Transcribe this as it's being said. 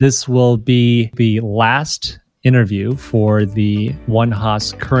This will be the last interview for the One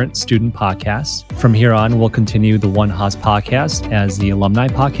Haas Current Student Podcast. From here on, we'll continue the One Haas Podcast as the alumni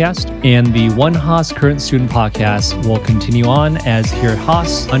podcast, and the One Haas Current Student Podcast will continue on as Here at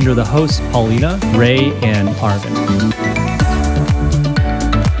Haas under the hosts Paulina, Ray, and Arvin.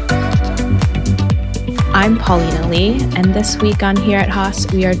 I'm Paulina Lee, and this week on Here at Haas,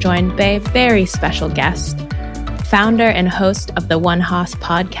 we are joined by a very special guest, founder and host of the One Haas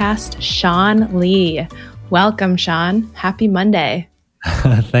podcast, Sean Lee. Welcome, Sean. Happy Monday.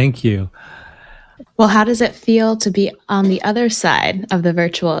 Thank you. Well, how does it feel to be on the other side of the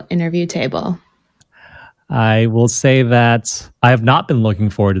virtual interview table? I will say that I have not been looking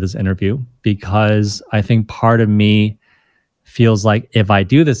forward to this interview because I think part of me feels like if I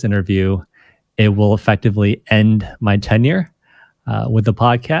do this interview, it will effectively end my tenure with the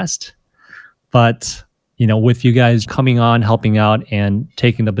podcast. But, with you guys coming on, helping out, and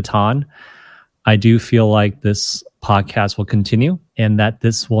taking the baton, I do feel like this podcast will continue and that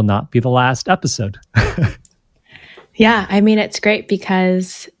this will not be the last episode. Yeah, it's great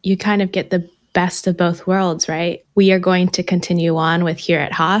because you kind of get the best of both worlds, right? We are going to continue on with Here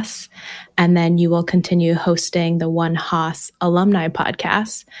at Haas, and then you will continue hosting the One Haas alumni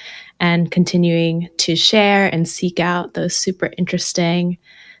podcast and continuing to share and seek out those super interesting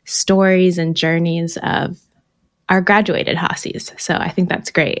stories and journeys of our graduated Haasies. So I think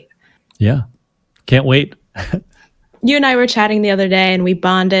that's great. Yeah. Can't wait. You and I were chatting the other day and we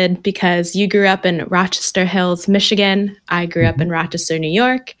bonded because you grew up in Rochester Hills, Michigan. I grew up in Rochester, New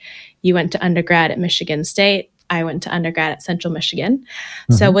York. You went to undergrad at Michigan State. I went to undergrad at Central Michigan.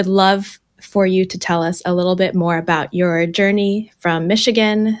 So would love for you to tell us a little bit more about your journey from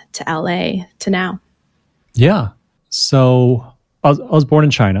Michigan to LA to now. Yeah. So I was born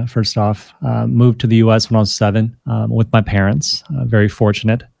in China, first off. Moved to the U.S. when I was 7 with my parents. Very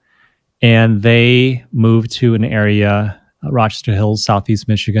fortunate. And they moved to an area, Rochester Hills, Southeast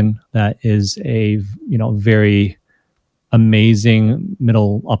Michigan, that is a very amazing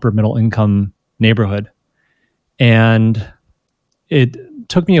upper middle income neighborhood. And it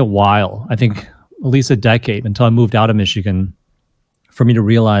took me a while, I think at least a decade, until I moved out of Michigan for me to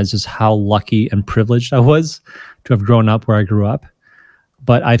realize just how lucky and privileged I was to have grown up where I grew up.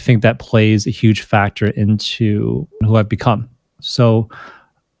 But I think that plays a huge factor into who I've become. So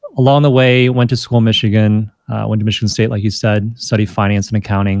along the way, went to school in Michigan, went to Michigan State, like you said, studied finance and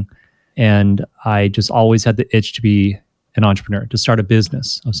accounting. And I just always had the itch to be an entrepreneur, to start a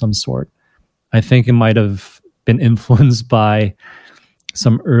business of some sort. I think it might have been influenced by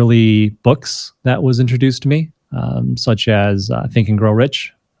some early books that was introduced to me, such as Think and Grow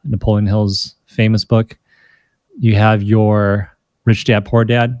Rich, Napoleon Hill's famous book. You have your Rich Dad, Poor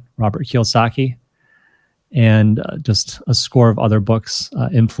Dad, Robert Kiyosaki, and just a score of other books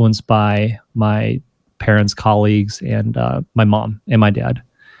influenced by my parents, colleagues, and my mom and my dad.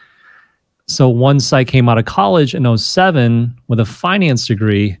 So once I came out of college in 2007 with a finance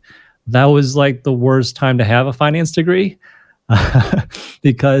degree, that was like the worst time to have a finance degree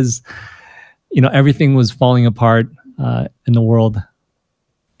because, everything was falling apart in the world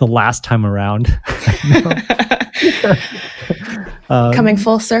the last time around. Coming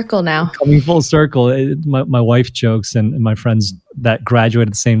full circle now. Coming full circle. My wife jokes, and my friends that graduated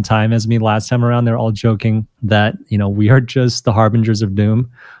at the same time as me last time around, they're all joking that, we are just the harbingers of doom.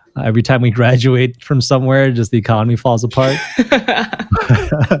 Every time we graduate from somewhere, just the economy falls apart.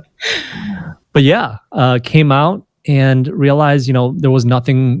 But yeah, came out and realized, there was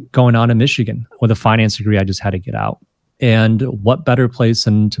nothing going on in Michigan. With a finance degree, I just had to get out. And what better place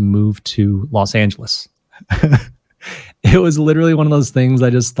than to move to Los Angeles? It was literally one of those things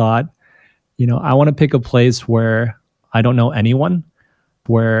I just thought, I want to pick a place where I don't know anyone,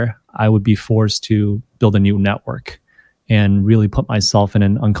 where I would be forced to build a new network and really put myself in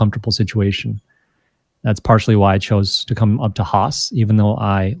an uncomfortable situation. That's partially why I chose to come up to Haas, even though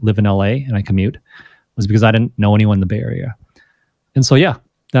I live in LA and I commute, was because I didn't know anyone in the Bay Area. And so, yeah,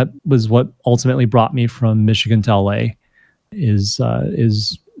 that was what ultimately brought me from Michigan to LA is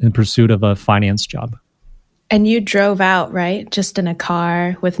in pursuit of a finance job. And you drove out, right? Just in a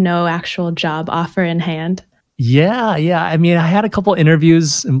car with no actual job offer in hand? Yeah. I had a couple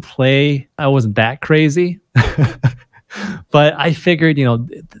interviews in play. I wasn't that crazy. But I figured,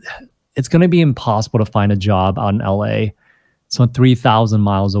 it's going to be impossible to find a job out in LA. So 3,000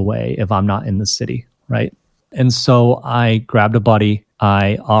 miles away if I'm not in the city, right? And so I grabbed a buddy.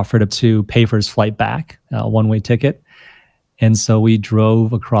 I offered him to pay for his flight back, a one-way ticket. And so we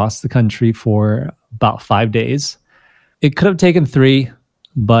drove across the country for about 5 days. It could have taken 3,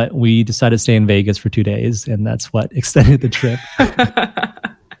 but we decided to stay in Vegas for 2 days, and that's what extended the trip.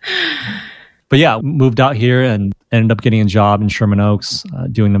 But yeah, moved out here and ended up getting a job in Sherman Oaks,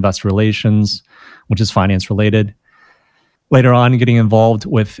 doing investor relations, which is finance related. Later on, getting involved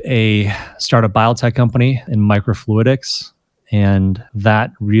with a startup biotech company in microfluidics. And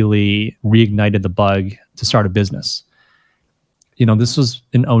that really reignited the bug to start a business. This was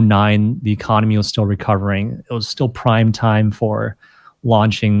in 2009. The economy was still recovering. It was still prime time for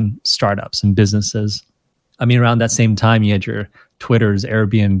launching startups and businesses. I mean, around that same time, you had your Twitters,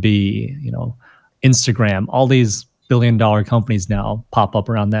 Airbnb, Instagram, all these billion-dollar companies now pop up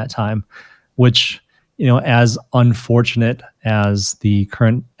around that time, which, as unfortunate as the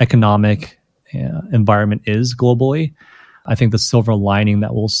current economic environment is globally, I think the silver lining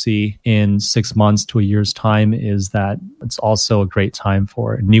that we'll see in 6 months to a year's time is that it's also a great time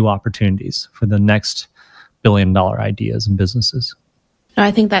for new opportunities for the next billion-dollar ideas and businesses. I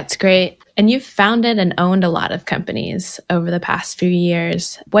think that's great. And you've founded and owned a lot of companies over the past few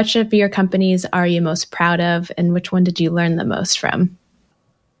years. Which of your companies are you most proud of, and which one did you learn the most from?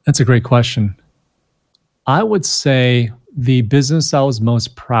 That's a great question. I would say the business I was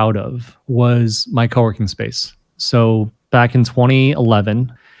most proud of was my co-working space. So back in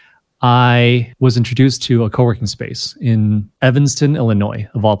 2011, I was introduced to a co-working space in Evanston, Illinois,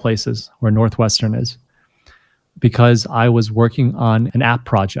 of all places, where Northwestern is, because I was working on an app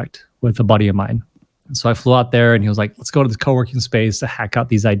project with a buddy of mine. And so I flew out there and he was like, let's go to this co-working space to hack out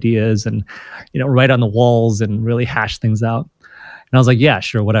these ideas and, write on the walls and really hash things out. And I was like, yeah,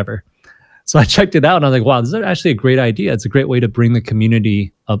 sure, whatever. So I checked it out and I was like, wow, this is actually a great idea. It's a great way to bring the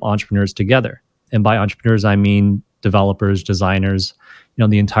community of entrepreneurs together. And by entrepreneurs, I mean developers, designers,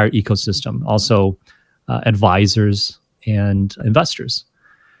 the entire ecosystem, also advisors and investors.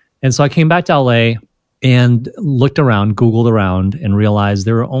 And so I came back to LA and looked around, Googled around, and realized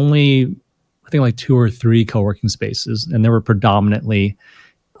there were only, I think, like 2 or 3 co-working spaces. And they were predominantly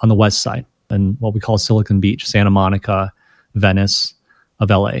on the west side and what we call Silicon Beach, Santa Monica, Venice of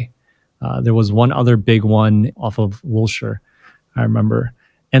LA. There was one other big one off of Wilshire, I remember.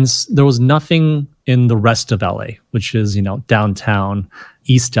 And there was nothing in the rest of LA, which is, downtown,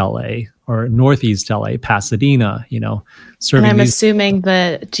 East LA, or Northeast LA, Pasadena, serving. And I'm assuming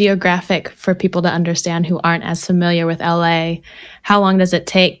the geographic, for people to understand who aren't as familiar with LA, how long does it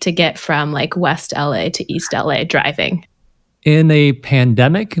take to get from like West LA to East LA driving? In a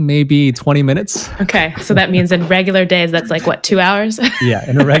pandemic, maybe 20 minutes. Okay. So that means in regular days, that's like what, 2 hours? Yeah.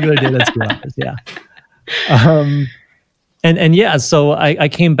 In a regular day, that's 2 hours. Yeah. And yeah, so I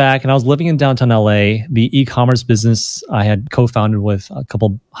came back and I was living in downtown LA. The e-commerce business I had co-founded with a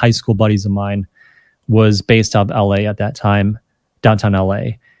couple high school buddies of mine was based out of LA at that time, downtown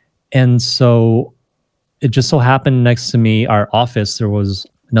LA. And so it just so happened next to me, our office, there was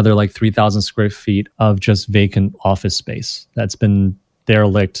another like 3,000 square feet of just vacant office space that's been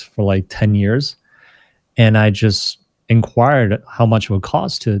derelict for like 10 years. And I just inquired how much it would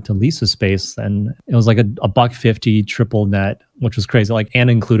cost to lease a space, and it was like a $1.50 triple net, which was crazy, like, and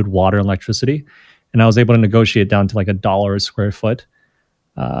included water and electricity. And I was able to negotiate down to like $1 a square foot,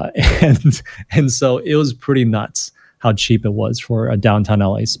 and so it was pretty nuts how cheap it was for a downtown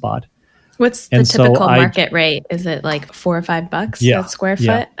LA spot. What's the typical market rate? Is it like $4 or $5 a square foot?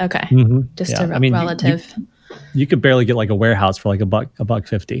 Yeah. Okay, just a relative. You could barely get like a warehouse for like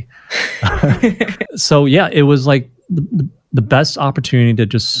 $1.50. So yeah, it was like the best opportunity to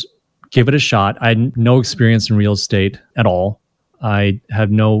just give it a shot. I had no experience in real estate at all. I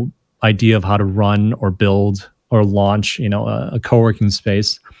had no idea of how to run or build or launch, a co-working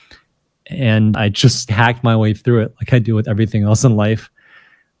space. And I just hacked my way through it like I do with everything else in life.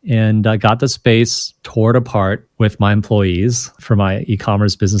 And I got the space, tore it apart with my employees for my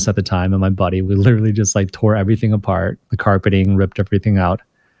e-commerce business at the time and my buddy. We literally just like tore everything apart, the carpeting, ripped everything out.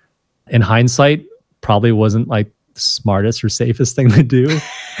 In hindsight, probably wasn't like the smartest or safest thing to do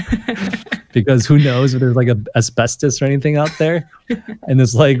because who knows if there's like asbestos or anything out there in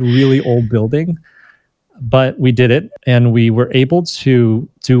this like really old building. But we did it, and we were able to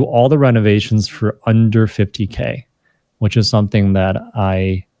do all the renovations for under $50K, which is something that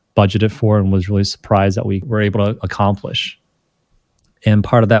I budgeted for and was really surprised that we were able to accomplish. And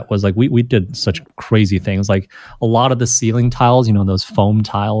part of that was like we did such crazy things, like a lot of the ceiling tiles, those foam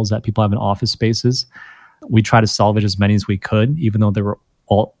tiles that people have in office spaces. We tried to salvage as many as we could, even though they were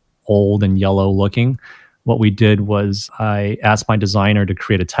all old and yellow looking. What we did was I asked my designer to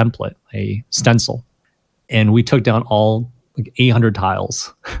create a template, a stencil, and we took down all like 800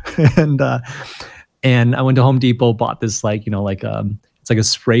 tiles. And I went to Home Depot, bought this it's like a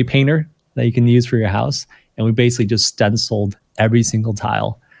spray painter that you can use for your house. And we basically just stenciled every single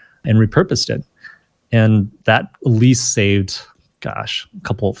tile and repurposed it. And that at least saved gosh, a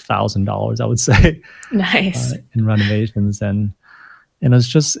couple of $1,000s, I would say, Nice. in renovations. And it was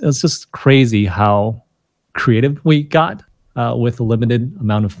just crazy how creative we got with a limited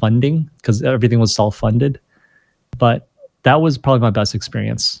amount of funding because everything was self-funded. But that was probably my best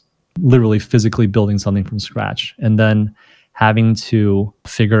experience, literally physically building something from scratch. And then having to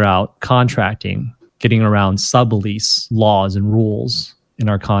figure out contracting, getting around sublease laws and rules in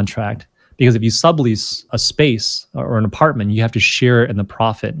our contract. Because if you sublease a space or an apartment, you have to share in the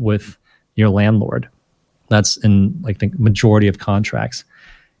profit with your landlord. That's in like the majority of contracts.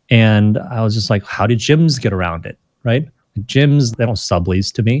 And I was just like, how do gyms get around it, right? Gyms, they don't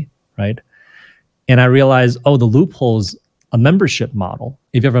sublease to me, right? And I realized, the loophole is a membership model.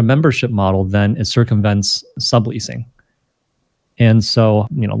 If you have a membership model, then it circumvents subleasing. And so,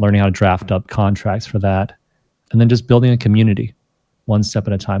 learning how to draft up contracts for that, and then just building a community one step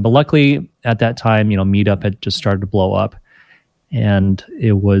at a time. But luckily at that time, Meetup had just started to blow up, and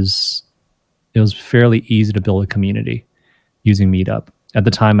it was fairly easy to build a community using Meetup. At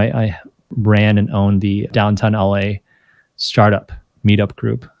the time, I ran and owned the downtown LA startup Meetup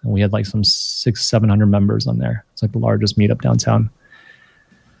group, and we had like some 600-700 members on there. It's like the largest meetup downtown.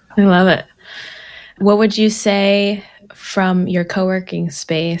 I love it. What would you say from your co-working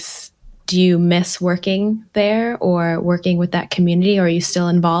space? Do you miss working there or working with that community, or are you still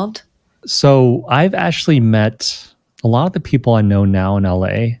involved? So I've actually met a lot of the people I know now in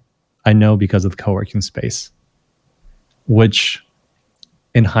LA, I know because of the co-working space, which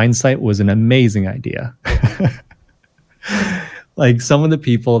in hindsight was an amazing idea. Like some of the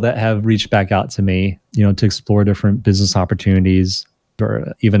people that have reached back out to me, to explore different business opportunities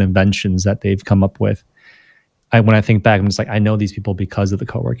or even inventions that they've come up with. When I think back, I'm just like, I know these people because of the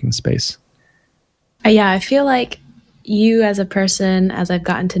co-working space. Yeah, I feel like you as a person, as I've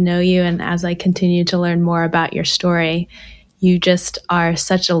gotten to know you and as I continue to learn more about your story, you just are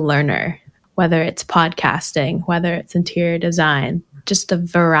such a learner, whether it's podcasting, whether it's interior design, just a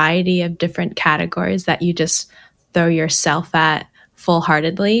variety of different categories that you just throw yourself at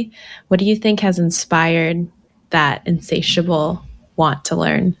full-heartedly. What do you think has inspired that insatiable want to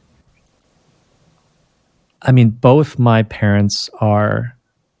learn? I mean, both my parents are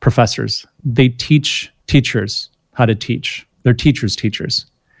professors. They teach teachers how to teach. They're teachers.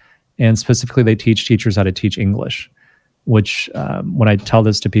 And specifically, they teach teachers how to teach English, which when I tell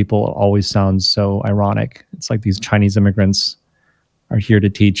this to people, it always sounds so ironic. It's like these Chinese immigrants are here to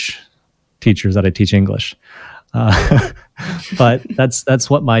teach teachers how to teach English. But that's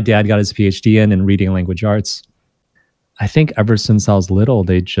what my dad got his PhD in reading and language arts. I think ever since I was little,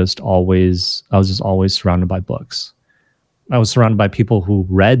 I was just always surrounded by books. I was surrounded by people who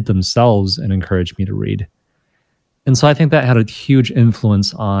read themselves and encouraged me to read. And so I think that had a huge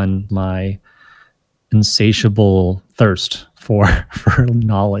influence on my insatiable thirst for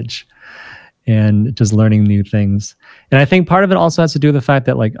knowledge and just learning new things. And I think part of it also has to do with the fact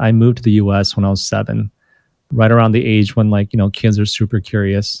that like I moved to the US when I was 7, right around the age when kids are super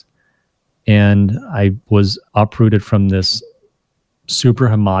curious. And I was uprooted from this super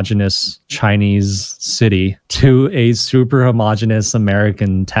homogenous Chinese city to a super homogenous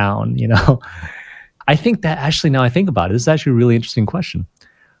American town, I think that actually, now I think about it, this is actually a really interesting question.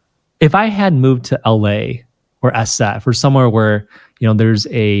 If I had moved to LA or SF or somewhere where, there's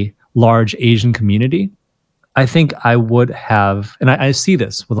a large Asian community, I think I would have, and I see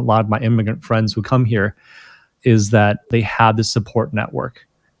this with a lot of my immigrant friends who come here, is that they have this support network,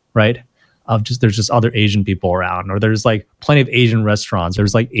 right? There's just other Asian people around, or there's like plenty of Asian restaurants.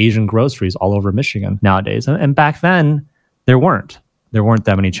 There's like Asian groceries all over Michigan nowadays. And back then there weren't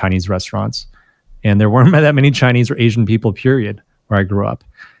that many Chinese restaurants, and there weren't that many Chinese or Asian people, period, where I grew up.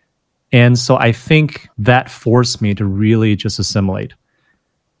 And so I think that forced me to really just assimilate.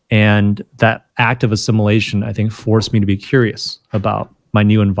 And that act of assimilation, I think, forced me to be curious about my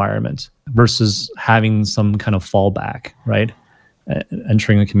new environment versus having some kind of fallback, right?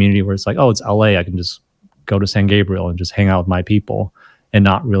 Entering a community where it's like, it's LA, I can just go to San Gabriel and just hang out with my people and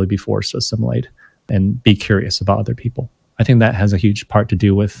not really be forced to assimilate and be curious about other people. I think that has a huge part to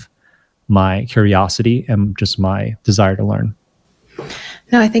do with my curiosity and just my desire to learn.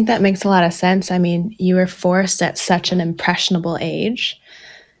 No, I think that makes a lot of sense. I mean, you were forced at such an impressionable age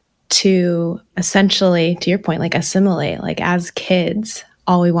to essentially, to your point, like assimilate. Like as kids,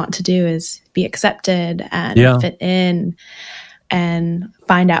 all we want to do is be accepted and fit in and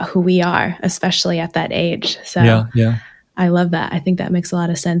find out who we are, especially at that age. So I love that. I think that makes a lot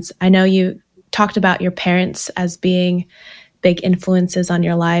of sense. I know you talked about your parents as being big influences on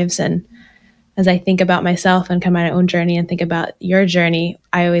your lives. And as I think about myself and kind of my own journey and think about your journey,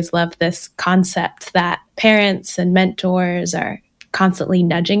 I always love this concept that parents and mentors are constantly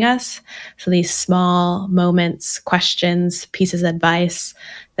nudging us. So these small moments, questions, pieces of advice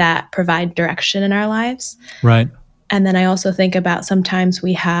that provide direction in our lives. Right. And then I also think about sometimes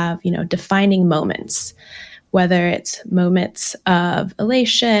we have, defining moments, whether it's moments of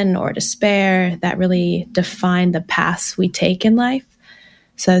elation or despair that really define the paths we take in life.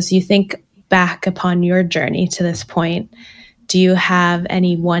 So as you think back upon your journey to this point, do you have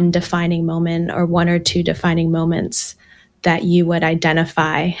any one defining moment or one or two defining moments that you would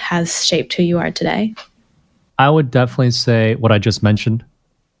identify has shaped who you are today? I would definitely say what I just mentioned,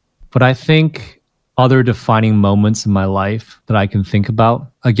 but I think other defining moments in my life that I can think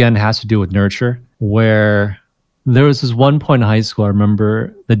about, again, has to do with nurture, where there was this one point in high school, I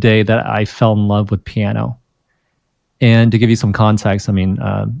remember the day that I fell in love with piano. And to give you some context, I mean,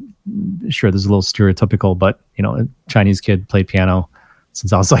 sure, this is a little stereotypical, but, a Chinese kid played piano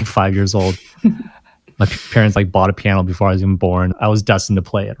since I was like 5 years old. My parents bought a piano before I was even born. I was destined to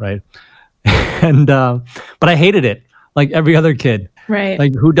play it, right? And but I hated it like every other kid. Right.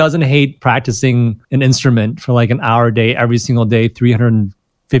 Like, who doesn't hate practicing an instrument for like an hour a day, every single day,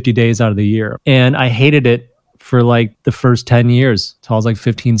 350 days out of the year? And I hated it for like the first 10 years till I was like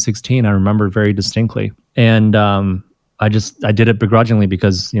 15, 16. I remember very distinctly. And I did it begrudgingly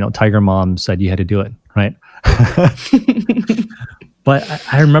because, Tiger Mom said you had to do it, right? But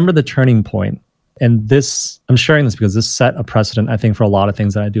I remember the turning point. And I'm sharing this because this set a precedent, I think, for a lot of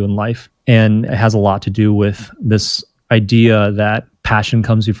things that I do in life. And it has a lot to do with this idea that passion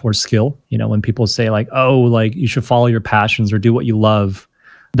comes before skill. When people say you should follow your passions or do what you love.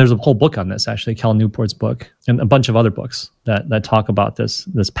 There's a whole book on this, actually, Cal Newport's book, and a bunch of other books that talk about this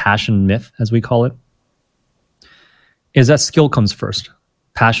passion myth, as we call it, is that skill comes first.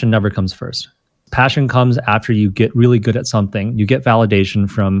 Passion never comes first. Passion comes after you get really good at something. You get validation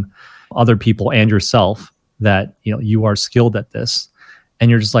from other people and yourself that you are skilled at this. And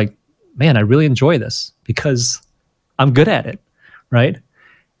you're just like, man, I really enjoy this because I'm good at it, right?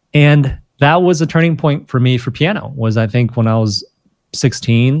 And that was a turning point for me for piano, was I think when I was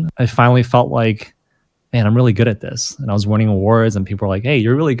 16, I finally felt like, man, I'm really good at this. And I was winning awards and people were like, hey,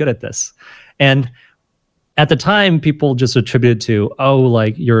 you're really good at this. And at the time, people just attributed to,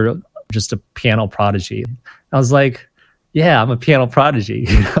 you're just a piano prodigy. I was like, yeah, I'm a piano prodigy.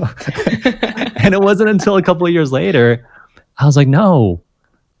 And it wasn't until a couple of years later, I was like, no,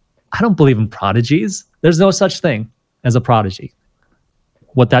 I don't believe in prodigies. There's no such thing as a prodigy.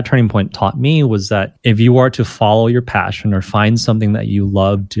 What that turning point taught me was that if you are to follow your passion or find something that you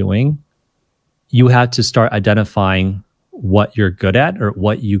love doing, you have to start identifying what you're good at or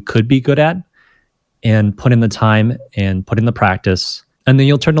what you could be good at and put in the time and put in the practice, and then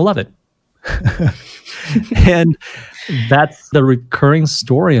you'll turn to love it. And that's the recurring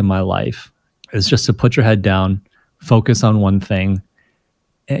story in my life, is just to put your head down, focus on one thing,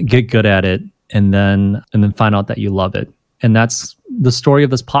 get good at it, and then find out that you love it. And that's the story of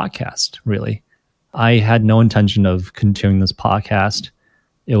this podcast, really. I had no intention of continuing this podcast.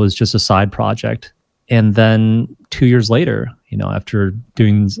 It was just a side project. And then 2 years later, after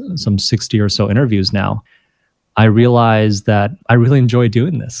doing some 60 or so interviews now, I realized that I really enjoy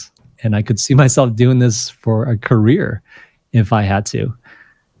doing this. And I could see myself doing this for a career if I had to.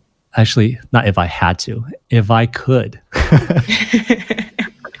 Actually, not if I had to, if I could.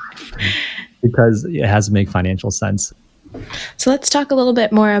 Because it has to make financial sense. So let's talk a little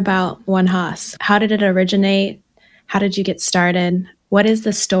bit more about One Haas. How did it originate? How did you get started? What is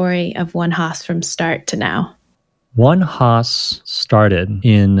the story of One Haas from start to now? One Haas started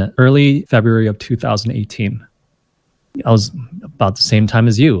in early February of 2018. I was about the same time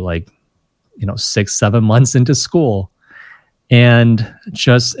as you, 6-7 months into school, and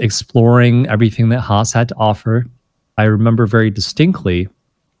just exploring everything that Haas had to offer. I remember very distinctly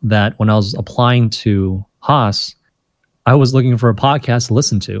that when I was applying to Haas, I was looking for a podcast to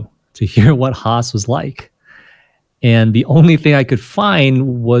listen to hear what Haas was like. And the only thing I could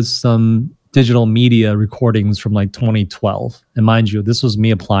find was some digital media recordings from 2012. And mind you, this was me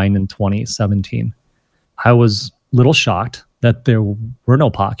applying in 2017. I was a little shocked that there were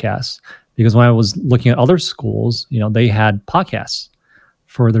no podcasts, because when I was looking at other schools, they had podcasts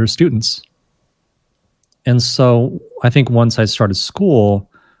for their students. And so I think once I started school,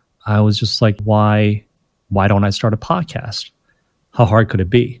 I was just like, why don't I start a podcast? How hard could it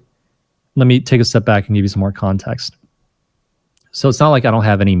be? Let me take a step back and give you some more context. So it's not like I don't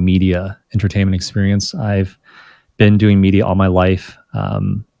have any media entertainment experience. I've been doing media all my life.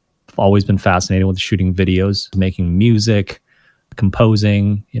 I've always been fascinated with shooting videos, making music,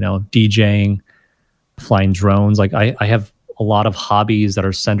 composing, DJing, flying drones. I have a lot of hobbies that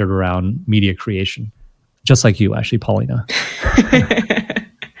are centered around media creation. just like you, actually, Paulina.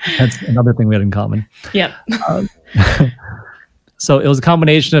 That's another thing we had in common. Yep. So it was a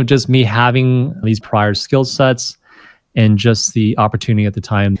combination of just me having these prior skill sets and just the opportunity at the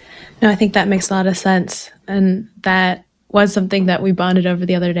time. No, I think that makes a lot of sense. And that was something that we bonded over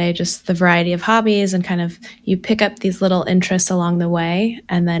the other day, just the variety of hobbies and kind of you pick up these little interests along the way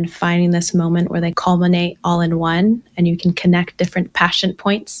and then finding this moment where they culminate all in one and you can connect different passion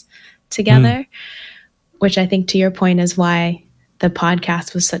points together, which I think to your point is why the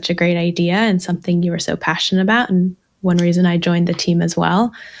podcast was such a great idea and something you were so passionate about. And one reason I joined the team as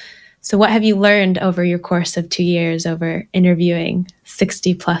well. So what have you learned over your course of 2 years over interviewing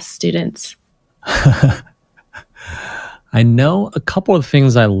 60 plus students? I know a couple of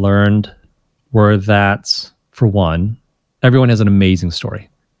things I learned were that, for one, everyone has an amazing story.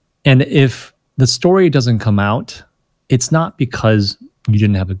 And if the story doesn't come out, it's not because you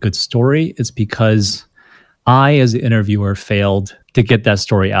didn't have a good story. It's because I, as the interviewer, failed to get that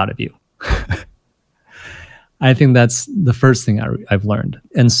story out of you. I think that's the first thing I've learned.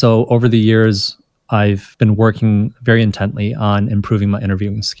 And so over the years, I've been working very intently on improving my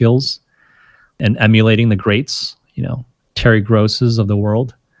interviewing skills and emulating the greats, Terry Grosses of the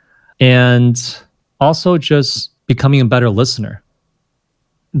world, and also just becoming a better listener.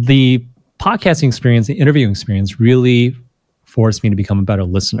 The podcasting experience, the interviewing experience really forced me to become a better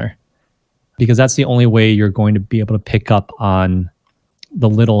listener because that's the only way you're going to be able to pick up on the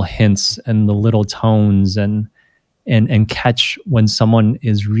little hints and the little tones and catch when someone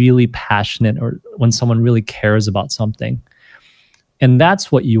is really passionate or when someone really cares about something. And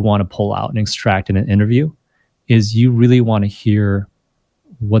that's what you want to pull out and extract in an interview is you really want to hear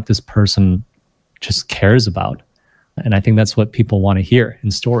what this person just cares about. And I think that's what people want to hear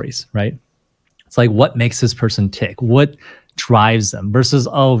in stories, right? It's like, what makes this person tick? What drives them versus,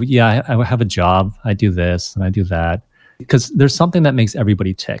 oh yeah, I have a job. I do this and I do that. Because there's something that makes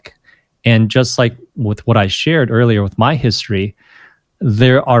everybody tick. And just like with what I shared earlier with my history,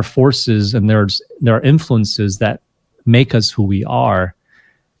 there are forces and there are influences that make us who we are.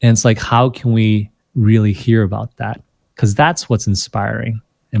 And it's like, how can we really hear about that? Because that's what's inspiring,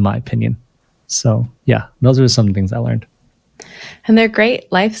 in my opinion. So yeah, those are some things I learned. And they're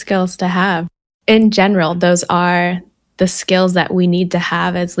great life skills to have. In general, those are the skills that we need to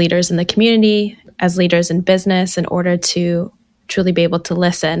have as leaders in the community, as leaders in business, in order to truly be able to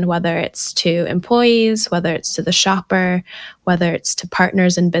listen, whether it's to employees, whether it's to the shopper, whether it's to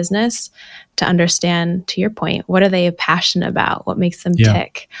partners in business, to understand, to your point, what are they passionate about? What makes them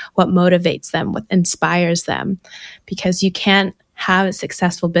tick? What motivates them? What inspires them? Because you can't have a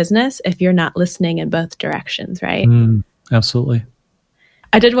successful business if you're not listening in both directions, right? Absolutely.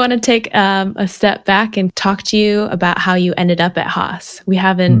 I did want to take a step back and talk to you about how you ended up at Haas. We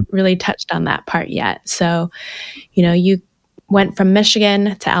haven't really touched on that part yet. So, you went from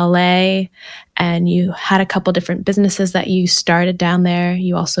Michigan to LA and you had a couple different businesses that you started down there.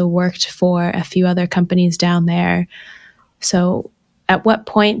 You also worked for a few other companies down there. So at what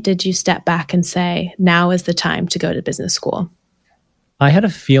point did you step back and say, now is the time to go to business school? I had a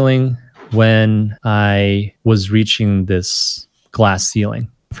feeling when I was reaching this glass ceiling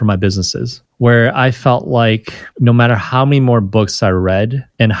for my businesses, where I felt like no matter how many more books I read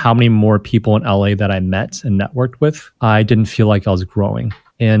and how many more people in LA that I met and networked with, I didn't feel like I was growing.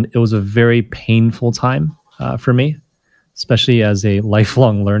 And it was a very painful time for me, especially as a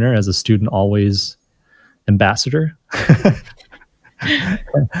lifelong learner, as a student always ambassador.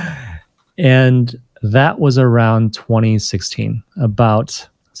 And that was around 2016, about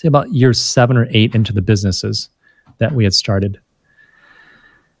year 7 or 8 into the businesses that we had started.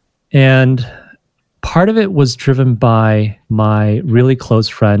 And part of it was driven by my really close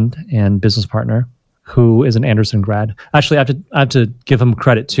friend and business partner, who is an Anderson grad. Actually, I have to give him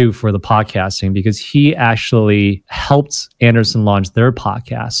credit too for the podcasting, because he actually helped Anderson launch their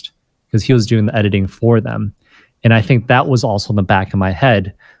podcast because he was doing the editing for them. And I think that was also in the back of my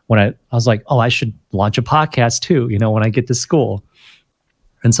head when I was like, oh, I should launch a podcast too, when I get to school.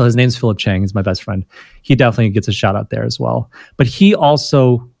 And so his name's Philip Chang. He's my best friend. He definitely gets a shout out there as well. But he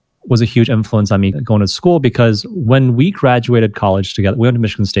also was a huge influence on me going to school, because when we graduated college together, we went to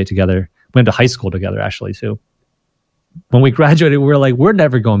Michigan State together. We went to high school together, actually, too. When we graduated, we were like, we're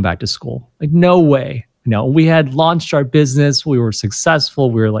never going back to school. Like, no way. We had launched our business. We were successful.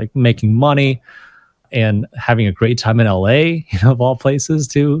 We were like making money and having a great time in LA, of all places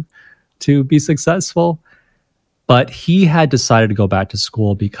to be successful. But he had decided to go back to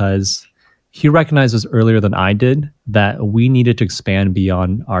school because he recognized this earlier than I did, that we needed to expand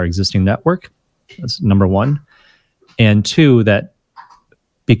beyond our existing network. That's number one. And two, that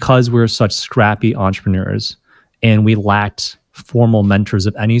because we were such scrappy entrepreneurs and we lacked formal mentors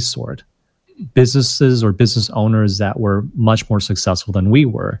of any sort, businesses or business owners that were much more successful than we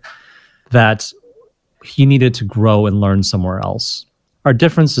were, that he needed to grow and learn somewhere else. Our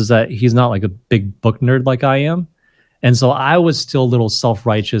difference is that he's not like a big book nerd like I am. And so I was still a little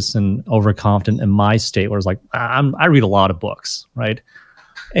self-righteous and overconfident in my state where I was like, I read a lot of books, right?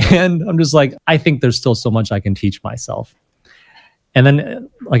 And I'm just like, I think there's still so much I can teach myself. And then,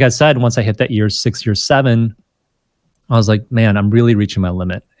 like I said, once I hit that year 6, year 7, I was like, man, I'm really reaching my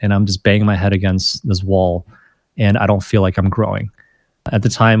limit and I'm just banging my head against this wall and I don't feel like I'm growing. At the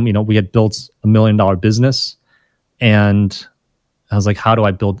time, we had built $1 million business and I was like, how do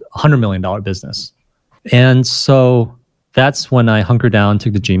I build a $100 million business? And so that's when I hunkered down,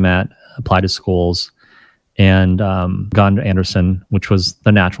 took the GMAT, applied to schools, and got into Anderson, which was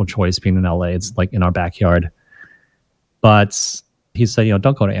the natural choice being in LA. It's like in our backyard. But he said,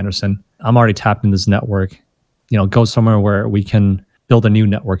 don't go to Anderson. I'm already tapped in this network. Go somewhere where we can build a new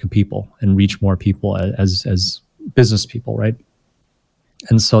network of people and reach more people as business people, right?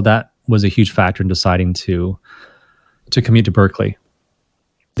 And so that was a huge factor in deciding to commute to Berkeley.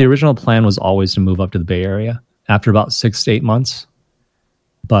 The original plan was always to move up to the Bay Area after about 6 to 8 months.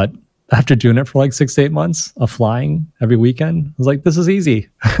 But after doing it for like 6 to 8 months of flying every weekend, I was like, this is easy.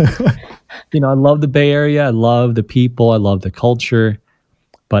 I love the Bay Area. I love the people. I love the culture.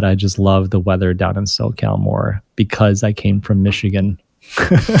 But I just love the weather down in SoCal more because I came from Michigan.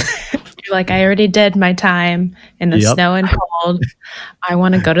 You're like, I already did my time in the snow and cold. I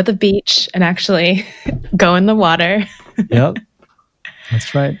want to go to the beach and actually go in the water. Yep.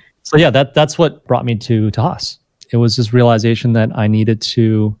 That's right. So yeah, that's what brought me to Haas. It was this realization that I needed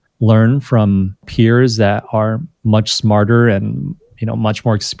to learn from peers that are much smarter and much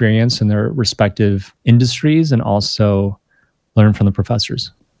more experienced in their respective industries, and also learn from the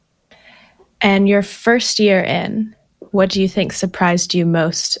professors. And your first year in, what do you think surprised you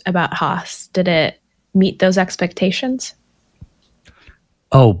most about Haas? Did it meet those expectations?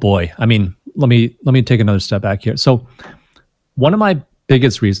 Oh boy. I mean, let me take another step back here. So one of my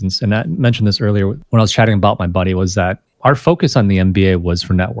biggest reasons, and I mentioned this earlier when I was chatting about my buddy, was that our focus on the MBA was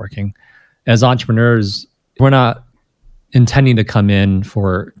for networking. As entrepreneurs, we're not intending to come in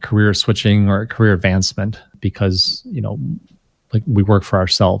for career switching or career advancement because, like we work for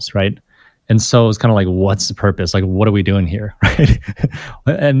ourselves, right? And so it's kind of like, what's the purpose? Like, what are we doing here, right?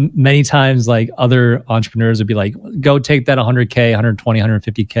 And many times, like other entrepreneurs would be like, go take that 100K, 120,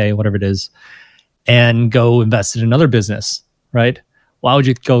 150K, whatever it is, and go invest in another business, right? Why would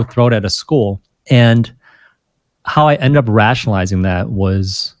you go throw it at a school? And how I ended up rationalizing that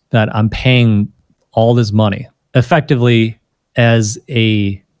was that I'm paying all this money effectively as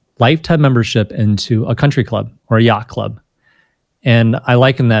a lifetime membership into a country club or a yacht club. And I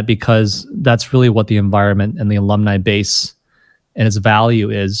liken that because that's really what the environment and the alumni base and its value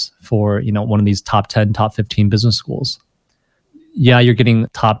is for, one of these top 10, top 15 business schools. Yeah, you're getting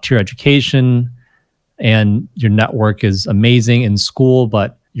top tier education and your network is amazing in school,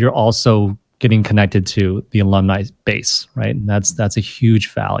 but you're also getting connected to the alumni base, right? And that's a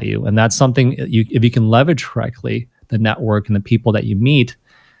huge value. And that's something if you can leverage correctly, the network and the people that you meet,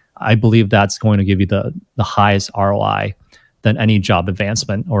 I believe that's going to give you the highest ROI than any job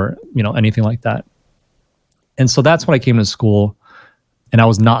advancement or, anything like that. And so that's what I came to school and I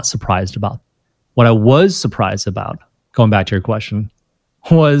was not surprised about. What I was surprised about, going back to your question,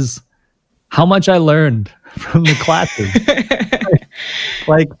 was how much I learned from the classes.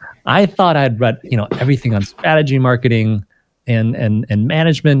 like I thought I'd read, everything on strategy, marketing, and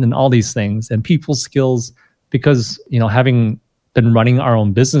management and all these things and people skills because, having been running our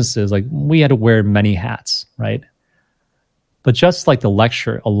own businesses, like we had to wear many hats, right? But just like the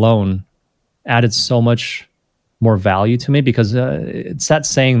lecture alone added so much more value to me because it's that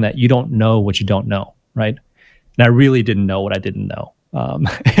saying that you don't know what you don't know, right? And I really didn't know what I didn't know.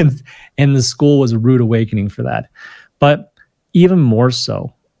 And the school was a rude awakening for that. But even more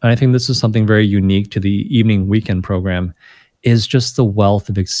so, and I think this is something very unique to the evening weekend program, is just the wealth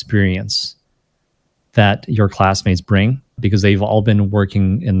of experience that your classmates bring because they've all been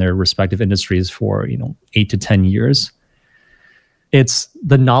working in their respective industries for 8 to 10 years. It's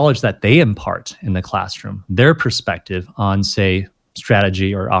the knowledge that they impart in the classroom, their perspective on, say,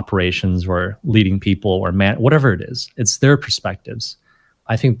 strategy or operations or leading people or whatever it is. It's their perspectives.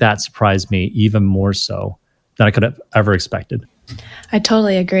 I think that surprised me even more so than I could have ever expected. I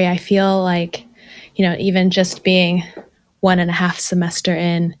totally agree. I feel like, even just being 1.5 semester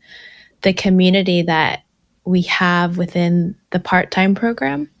in, the community that we have within the part-time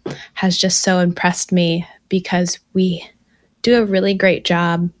program has just so impressed me because we do a really great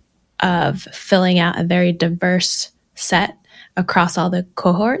job of filling out a very diverse set across all the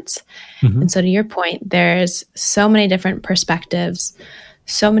cohorts. Mm-hmm. And so to your point, there's so many different perspectives,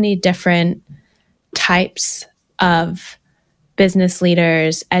 so many different types of business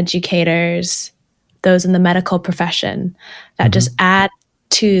leaders, educators, those in the medical profession that just add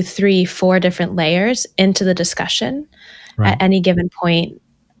 2, 3, 4 different layers into the discussion at any given point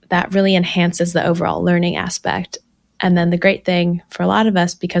that really enhances the overall learning aspect. And then the great thing for a lot of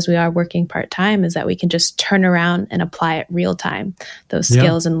us, because we are working part-time, is that we can just turn around and apply it real time, those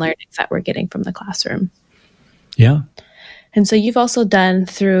skills and learnings that we're getting from the classroom. Yeah. And so you've also done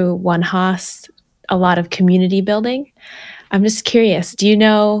through One Haas a lot of community building. I'm just curious, do you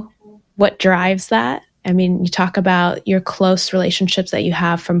know what drives that? I mean, you talk about your close relationships that you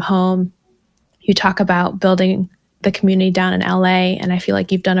have from home. You talk about building the community down in LA, and I feel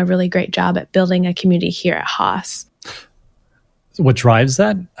like you've done a really great job at building a community here at Haas. What drives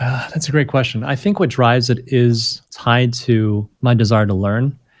that? That's a great question. I think what drives it is tied to my desire to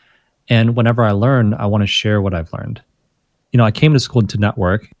learn. And whenever I learn, I want to share what I've learned. You know, I came to school to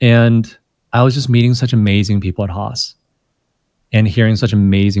network, and I was just meeting such amazing people at Haas and hearing such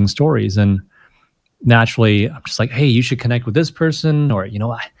amazing stories. And naturally, I'm just like, hey, you should connect with this person. Or, you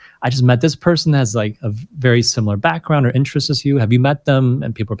know, I just met this person that has like a very similar background or interests as you. Have you met them?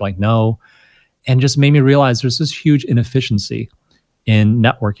 And people are like, no. And just made me realize there's this huge inefficiency in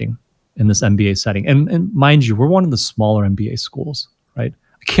networking in this MBA setting. And mind you, we're one of the smaller MBA schools, right?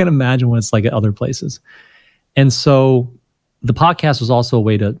 I can't imagine what it's like at other places. And so the podcast was also a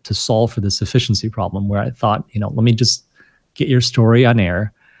way to solve for this efficiency problem, where I thought, you know, let me just get your story on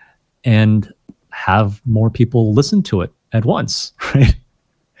air and have more people listen to it at once, right?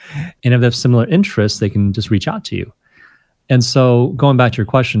 And if they have similar interests, they can just reach out to you. And so going back to your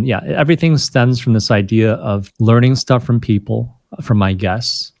question, yeah, everything stems from this idea of learning stuff from people, from my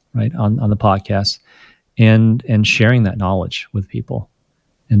guests, right, on the podcast, and sharing that knowledge with people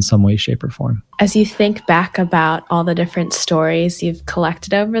in some way, shape, or form. As you think back about all the different stories you've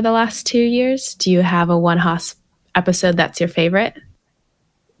collected over the last 2 years, do you have a One Haas episode that's your favorite?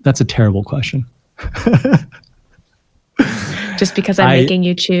 That's a terrible question. Just because I'm making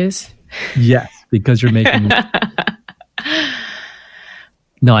you choose? Yes, because you're making me.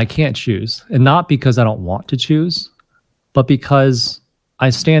 No, I can't choose. And not because I don't want to choose, but because I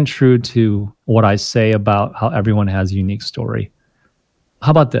stand true to what I say about how everyone has a unique story.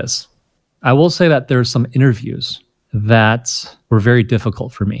 How about this? I will say that there are some interviews that were very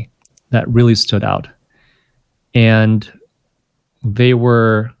difficult for me, that really stood out. And they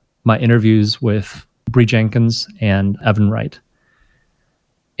were my interviews with Bree Jenkins and Evan Wright.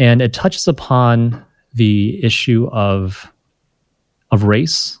 And it touches upon the issue of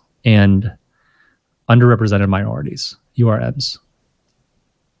race and underrepresented minorities, URMs.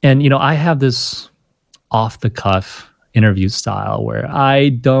 And, you know, I have this off-the-cuff interview style where I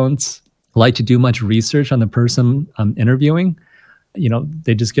don't like to do much research on the person I'm interviewing. You know,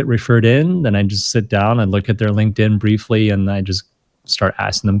 they just get referred in, then I just sit down and look at their LinkedIn briefly, and I just start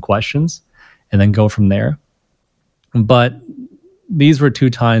asking them questions and then go from there. But these were 2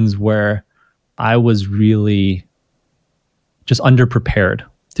 times where I was really just underprepared,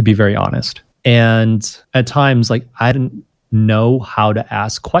 to be very honest. And at times, like, I didn't know how to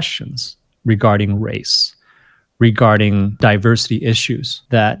ask questions regarding race, regarding diversity issues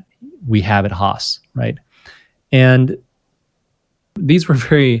that we have at Haas, right? And these were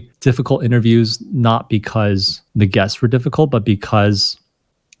very difficult interviews, not because the guests were difficult, but because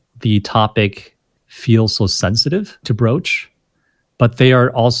the topic feels so sensitive to broach. But they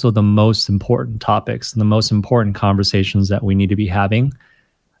are also the most important topics and the most important conversations that we need to be having,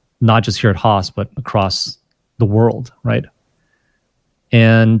 not just here at Haas, but across the world, right?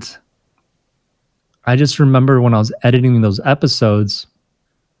 And I just remember when I was editing those episodes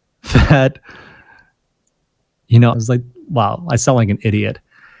that, you know, I was like, wow, I sound like an idiot.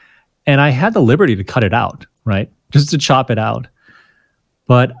 And I had the liberty to cut it out, right? Just to chop it out.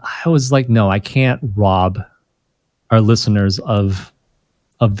 But I was like, no, I can't rob our listeners of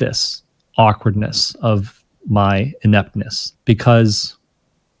this awkwardness, of my ineptness, because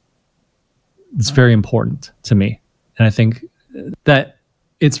it's very important to me. And I think that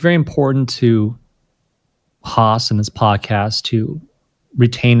it's very important to Haas and his podcast to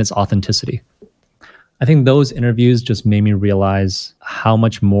retain its authenticity. I think those interviews just made me realize how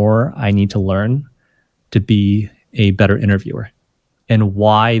much more I need to learn to be a better interviewer, and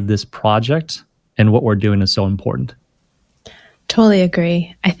why this project and what we're doing is so important. Totally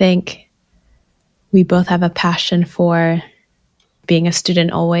agree. I think we both have a passion for being a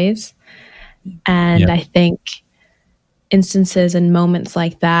student always. And I think instances and moments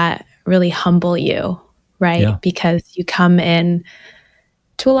like that really humble you, right? Yeah. Because you come in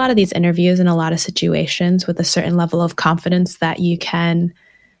to a lot of these interviews and a lot of situations with a certain level of confidence that you can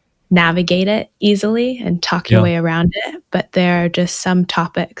navigate it easily and talk your way around it. But there are just some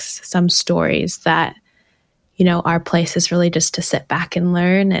topics, some stories that, our place is really just to sit back and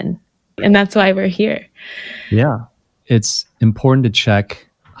learn. And that's why we're here. Yeah. It's important to check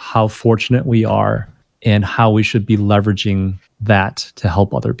how fortunate we are and how we should be leveraging that to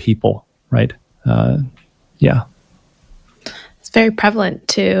help other people, right? Yeah. It's very prevalent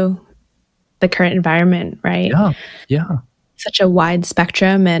to the current environment, right? Yeah. Such a wide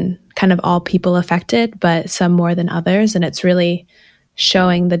spectrum and kind of all people affected, but some more than others. And it's really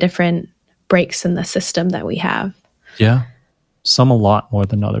showing the different breaks in the system that we have. Yeah. Some a lot more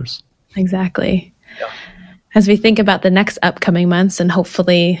than others. Exactly. Yeah. As we think about the next upcoming months, and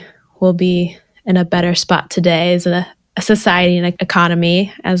hopefully we'll be in a better spot today as a society and an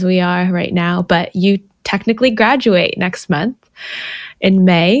economy as we are right now. But you technically graduate next month in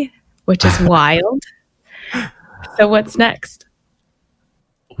May, which is wild. So what's next?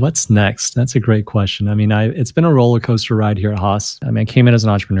 What's next? That's a great question. I mean, it's been a roller coaster ride here at Haas. I mean, I came in as an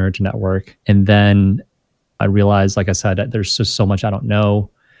entrepreneur to network, and then I realized, like I said, that there's just so much I don't know.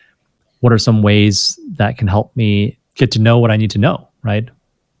 What are some ways that can help me get to know what I need to know, right?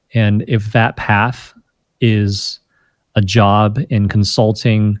 And if that path is a job in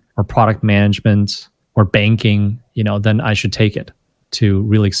consulting or product management or banking, then I should take it to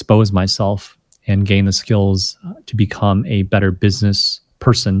really expose myself and gain the skills to become a better business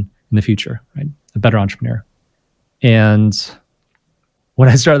person in the future, right? A better entrepreneur. And when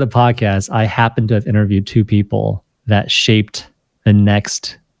I started the podcast, I happened to have interviewed two people that shaped the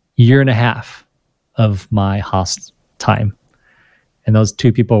next year and a half of my Haas time. And those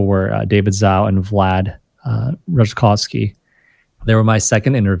two people were David Zhao and Vlad Rajkowski. They were my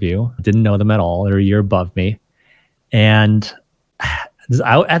second interview. I didn't know them at all. They're a year above me. And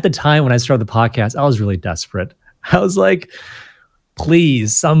at the time when I started the podcast, I was really desperate. I was like,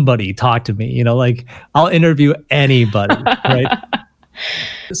 please, somebody talk to me. I'll interview anybody, right?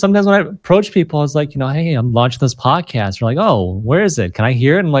 Sometimes when I approach people, I was like, hey, I'm launching this podcast. They're like, oh, where is it? Can I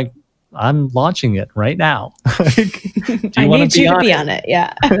hear it? And I'm launching it right now. Do you want to be on it?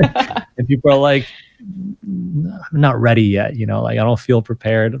 Yeah. And people are like, I'm not ready yet. I don't feel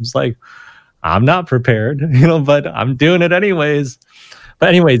prepared. I'm just like, I'm not prepared, but I'm doing it anyways. But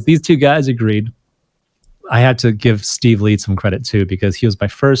anyways, these two guys agreed. I had to give Steve Lead some credit too, because he was my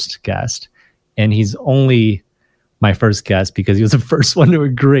first guest, and he's only my first guest because he was the first one to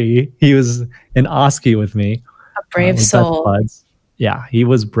agree. He was in Oski with me. A brave soul. Yeah, he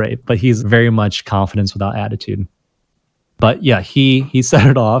was brave, but he's very much confidence without attitude. But yeah, he set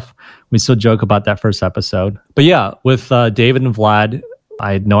it off. We still joke about that first episode. But yeah, with David and Vlad,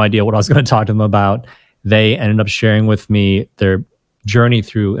 I had no idea what I was going to talk to them about. They ended up sharing with me their journey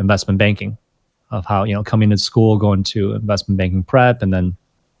through investment banking, of how, coming to school, going to investment banking prep. And then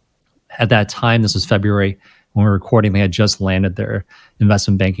at that time, this was February, when we were recording, they had just landed their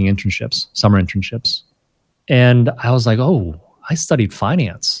investment banking internships, summer internships. And I was like, oh, I studied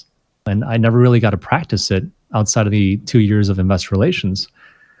finance, and I never really got to practice it outside of the 2 years of investor relations.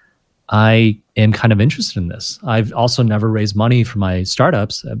 I am kind of interested in this. I've also never raised money for my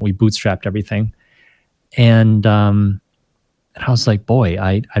startups. We bootstrapped everything. And I was like, boy,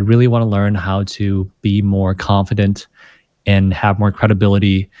 I really want to learn how to be more confident and have more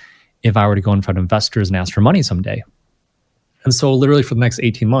credibility if I were to go in front of investors and ask for money someday. And so literally for the next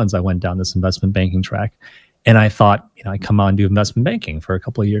 18 months, I went down this investment banking track. And I thought, I'd come out and do investment banking for a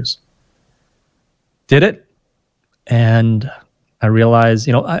couple of years. Did it. And I realized,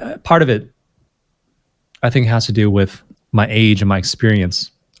 part of it, I think, has to do with my age and my experience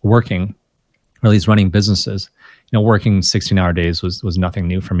working, or at least running businesses. Working 16-hour days was nothing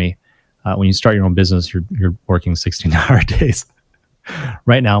new for me. When you start your own business, you're working 16-hour days.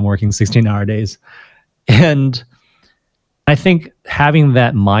 Right now, I'm working 16-hour days. And I think having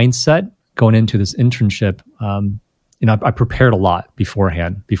that mindset going into this internship, I prepared a lot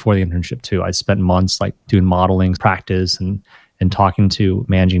beforehand, before the internship too. I spent months doing modeling practice and talking to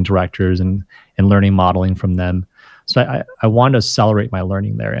managing directors and learning modeling from them. So I wanted to accelerate my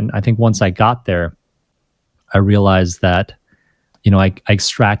learning there. And I think once I got there, I realized that, I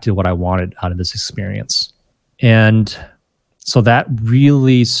extracted what I wanted out of this experience. And so that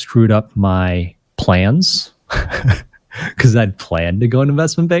really screwed up my plans, because I'd planned to go into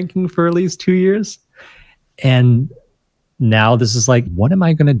investment banking for at least 2 years. And now this is like, what am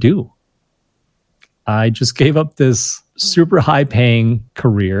I going to do? I just gave up this super high paying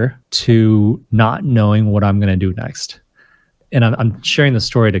career to not knowing what I'm going to do next. And I'm sharing the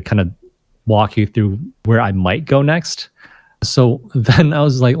story to kind of walk you through where I might go next. So then I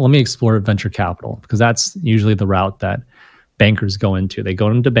was like, let me explore venture capital, because that's usually the route that bankers go into. They go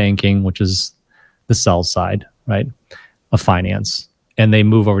into banking, which is the sell side, right, of finance. And they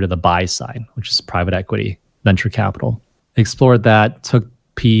move over to the buy side, which is private equity, venture capital. Explored that, took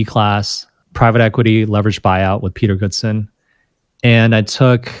PE class, private equity, leveraged buyout with Peter Goodson. And I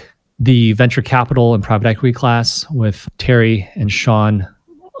took the venture capital and private equity class with Terry and Sean.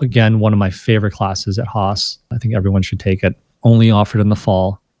 Again, one of my favorite classes at Haas. I think everyone should take it. Only offered in the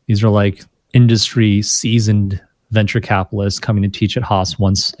fall. These are like industry seasoned venture capitalists coming to teach at Haas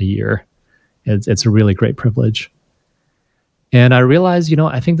once a year. It's a really great privilege. And I realized,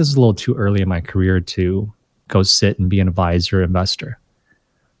 I think this is a little too early in my career to go sit and be an advisor investor.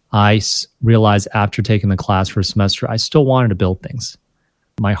 I realized after taking the class for a semester, I still wanted to build things.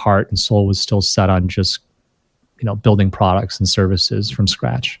 My heart and soul was still set on just, building products and services from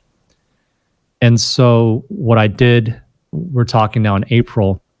scratch. And so what I did, we're talking now in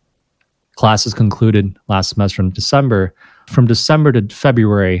April, classes concluded last semester in December. From December to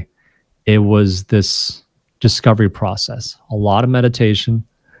February, it was this discovery process, a lot of meditation,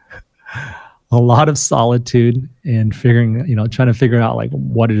 a lot of solitude, and trying to figure out like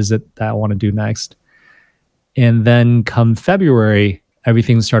what is it that I want to do next. And then come February,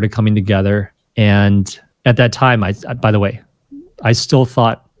 everything started coming together. And at that time, by the way, I still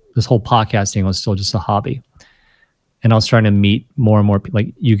thought this whole podcasting was still just a hobby. And I was trying to meet more and more people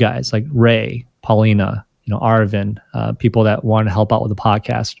like you guys, like Ray, Paulina, Arvin, people that want to help out with the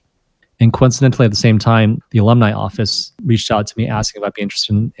podcast. And coincidentally, at the same time, the alumni office reached out to me asking if I'd be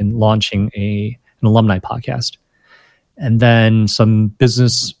interested in launching an alumni podcast. And then some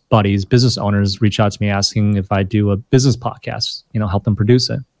business buddies, business owners reached out to me asking if I do a business podcast, help them produce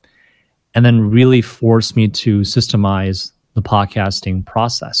it. And then really forced me to systemize the podcasting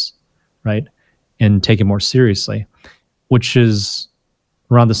process, right? And take it more seriously, which is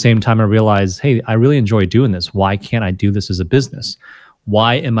around the same time I realized, hey, I really enjoy doing this. Why can't I do this as a business?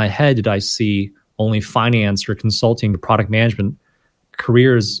 Why in my head did I see only finance or consulting or product management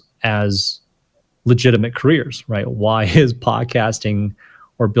careers as legitimate careers, right? Why is podcasting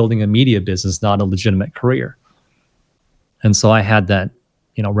or building a media business not a legitimate career? And so I had that,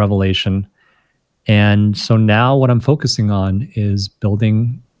 revelation. And so now what I'm focusing on is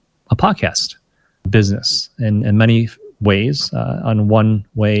building a podcast business in many ways. On one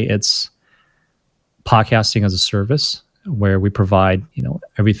way, it's podcasting as a service, where we provide,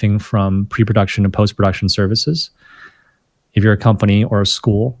 everything from pre-production to post-production services. If you're a company or a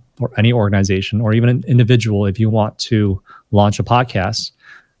school or any organization or even an individual, if you want to launch a podcast,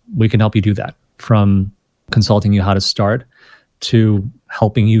 we can help you do that, from consulting you how to start to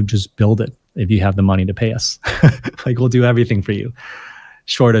helping you just build it if you have the money to pay us. Like, we'll do everything for you,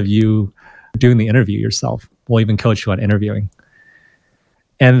 short of you doing the interview yourself. We'll even coach you on interviewing.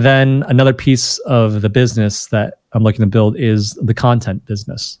 And then another piece of the business that I'm looking to build is the content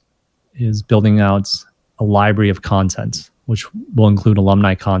business, is building out a library of content, which will include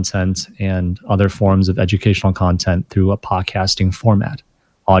alumni content and other forms of educational content through a podcasting format,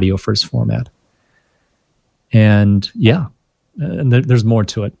 audio first format. And and there's more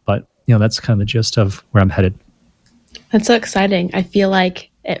to it, but that's kind of the gist of where I'm headed. That's so exciting. I feel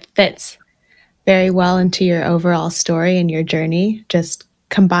like it fits very well into your overall story and your journey, just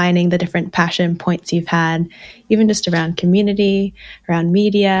combining the different passion points you've had, even just around community, around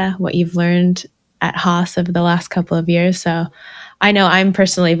media, what you've learned at Haas over the last couple of years. So I know I'm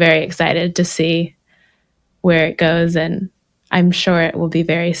personally very excited to see where it goes, and I'm sure it will be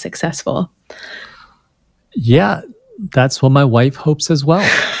very successful. Yeah, that's what my wife hopes as well.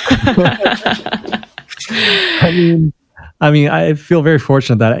 I mean, I feel very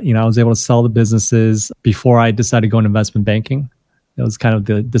fortunate that, I was able to sell the businesses before I decided to go into investment banking. It was kind of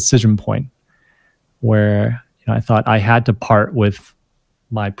the decision point where, I thought I had to part with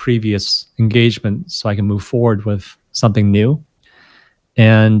my previous engagement so I can move forward with something new.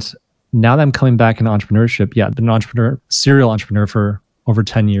 And now that I'm coming back into entrepreneurship, I've been an serial entrepreneur for over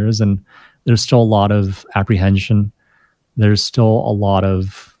 10 years, and there's still a lot of apprehension. There's still a lot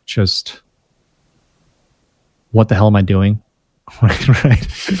of just, what the hell am I doing? Right?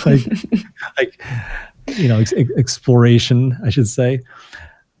 Exploration, I should say.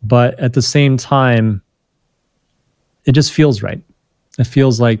 But at the same time, it just feels right. It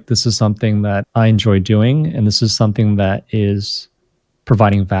feels like this is something that I enjoy doing, and this is something that is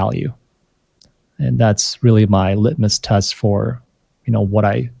providing value. And that's really my litmus test for, what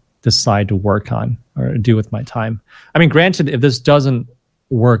I decide to work on or do with my time. I mean, granted, if this doesn't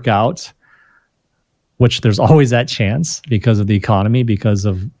work out, which there's always that chance because of the economy, because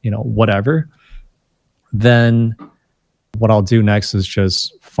of, whatever, then what I'll do next is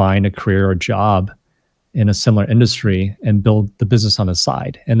just find a career or job in a similar industry and build the business on the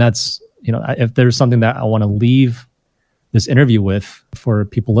side. And that's, if there's something that I want to leave this interview with for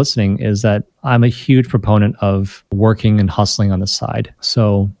people listening, is that I'm a huge proponent of working and hustling on the side.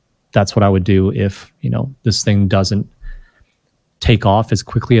 So that's what I would do if, this thing doesn't take off as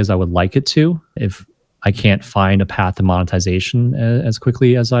quickly as I would like it to. If I can't find a path to monetization as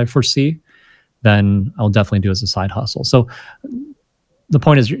quickly as I foresee, then I'll definitely do it as a side hustle. So the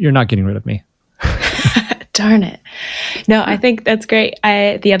point is, you're not getting rid of me. Darn it. No, I think that's great.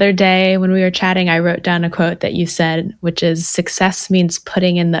 The other day when we were chatting, I wrote down a quote that you said, which is, success means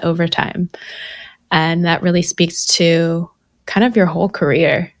putting in the overtime. And that really speaks to kind of your whole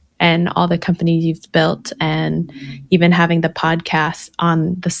career and all the companies you've built, and even having the podcast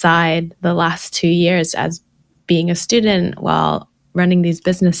on the side the last 2 years as being a student while running these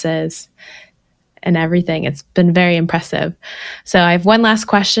businesses and everything. It's been very impressive. So I have one last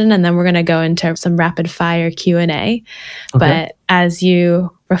question, and then we're going to go into some rapid fire Q&A. Okay. But as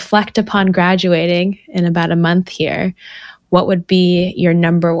you reflect upon graduating in about a month here, what would be your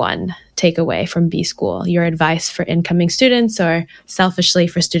number one takeaway from B School? Your advice for incoming students, or selfishly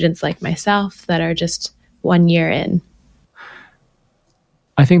for students like myself that are just 1 year in?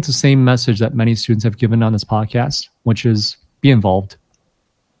 I think the same message that many students have given on this podcast, which is be involved.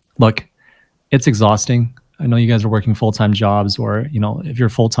 Look, it's exhausting. I know you guys are working full-time jobs, or, if you're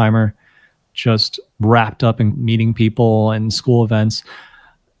a full-timer, just wrapped up in meeting people and school events.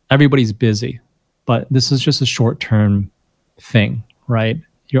 Everybody's busy, but this is just a short-term thing, right?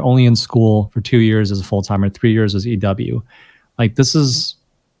 You're only in school for 2 years as a full-timer, 3 years as EW. Like, this is,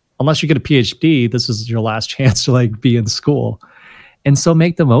 unless you get a PhD, this is your last chance to be in school. And so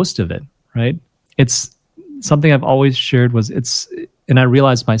make the most of it, right? It's something I've always shared and I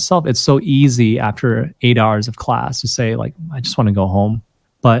realized myself, it's so easy after 8 hours of class to say, I just want to go home.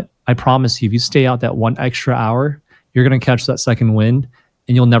 But I promise you, if you stay out that 1 extra hour, you're going to catch that second wind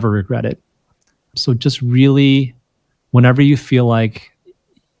and you'll never regret it. So just really, whenever you feel like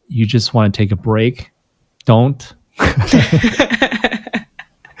you just want to take a break, don't.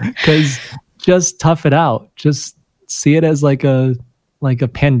 Because just tough it out. Just see it as like a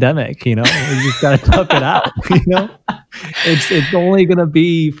pandemic, you just got to tough it out, It's only going to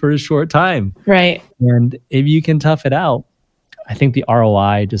be for a short time. Right. And if you can tough it out, I think the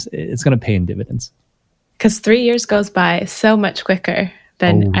ROI it's going to pay in dividends. Because 3 years goes by so much quicker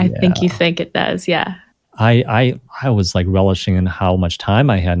than I think you think it does. Yeah. I was relishing in how much time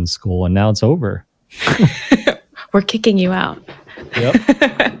I had in school, and now it's over. We're kicking you out. Yep.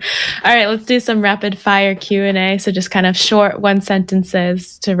 All right, let's do some rapid fire Q&A. So just kind of short one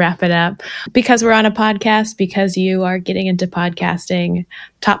sentences to wrap it up. Because we're on a podcast, because you are getting into podcasting,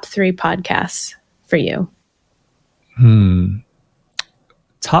 top 3 podcasts for you.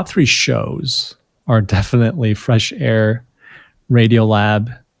 Top 3 shows are definitely Fresh Air,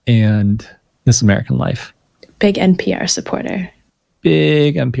 Radiolab, and This American Life. Big NPR supporter.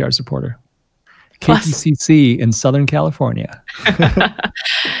 Plus, KPCC in Southern California.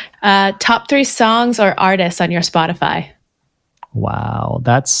 Top 3 songs or artists on your Spotify. Wow,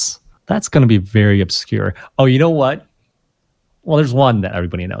 that's going to be very obscure. Oh, you know what? Well, there's one that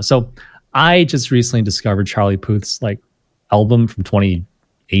everybody knows. So I just recently discovered Charlie Puth's album from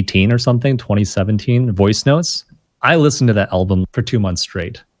 2018 or something, 2017, Voice Notes. I listened to that album for 2 months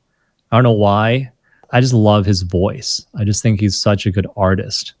straight. I don't know why. I just love his voice. I just think he's such a good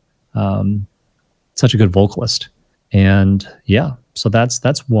artist. Such a good vocalist. And yeah, so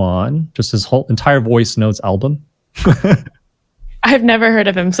that's one. Just his whole entire Voice Notes album. I've never heard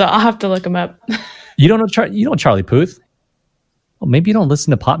of him, so I'll have to look him up. You don't know Charlie Puth? Well, maybe you don't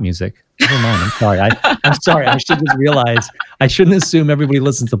listen to pop music. Never mind. I'm sorry. I'm sorry. I should just realize I shouldn't assume everybody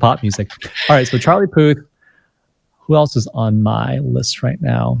listens to pop music. All right, so Charlie Puth. Who else is on my list right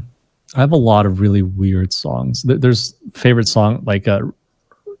now? I have a lot of really weird songs. There's favorite song,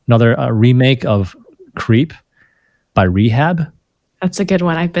 another remake of Creep by Rehab. That's a good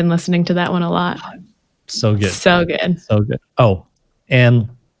one. I've been listening to that one a lot. So good. So good. So good. Oh, and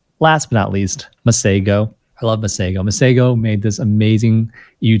last but not least, Masego. I love Masego. Masego made this amazing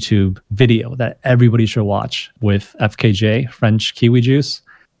YouTube video that everybody should watch with FKJ, French Kiwi Juice,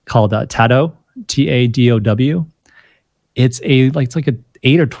 called Tadow, Tadow. It's like a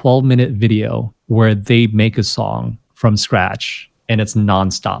 8 or 12 minute video where they make a song from scratch, and it's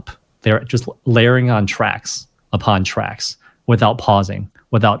nonstop. They're just layering on tracks upon tracks without pausing,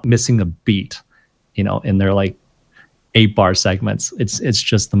 without missing the beat, in their 8-bar segments. It's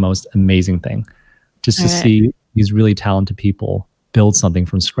just the most amazing thing. just to see these really talented people build something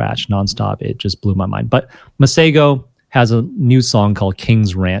from scratch nonstop. It just blew my mind. But Masego has a new song called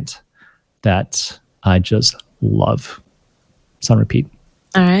King's Rant that I just love. It's on repeat.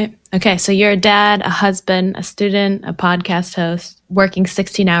 All right. Okay. So you're a dad, a husband, a student, a podcast host, working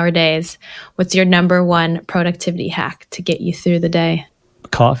 16-hour days. What's your number one productivity hack to get you through the day?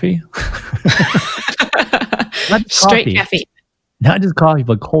 Coffee. Straight caffeine. Not just coffee,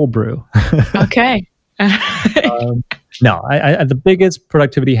 but cold brew. Okay. No, the biggest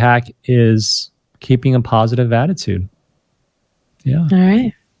productivity hack is keeping a positive attitude. Yeah. All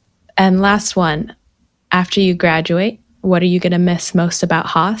right. And last one. After you graduate, what are you going to miss most about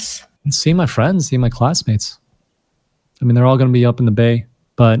Haas? See my friends, see my classmates. I mean, they're all going to be up in the Bay,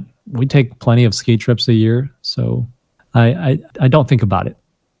 but we take plenty of ski trips a year. So I don't think about it.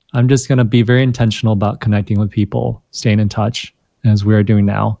 I'm just going to be very intentional about connecting with people, staying in touch as we're doing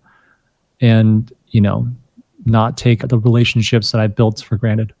now. And, not take the relationships that I built for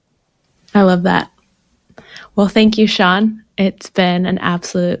granted. I love that. Well, thank you, Sean. It's been an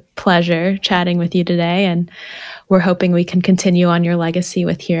absolute pleasure chatting with you today, and we're hoping we can continue on your legacy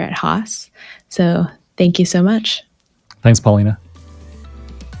with Here at Haas. So thank you so much. Thanks, Paulina.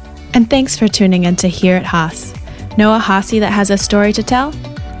 And thanks for tuning into Here at Haas. Know a Haassie that has a story to tell?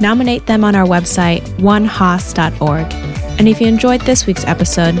 Nominate them on our website, onehaas.org. And if you enjoyed this week's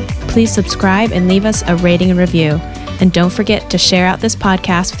episode, please subscribe and leave us a rating and review. And don't forget to share out this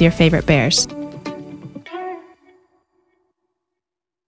podcast with your favorite bears.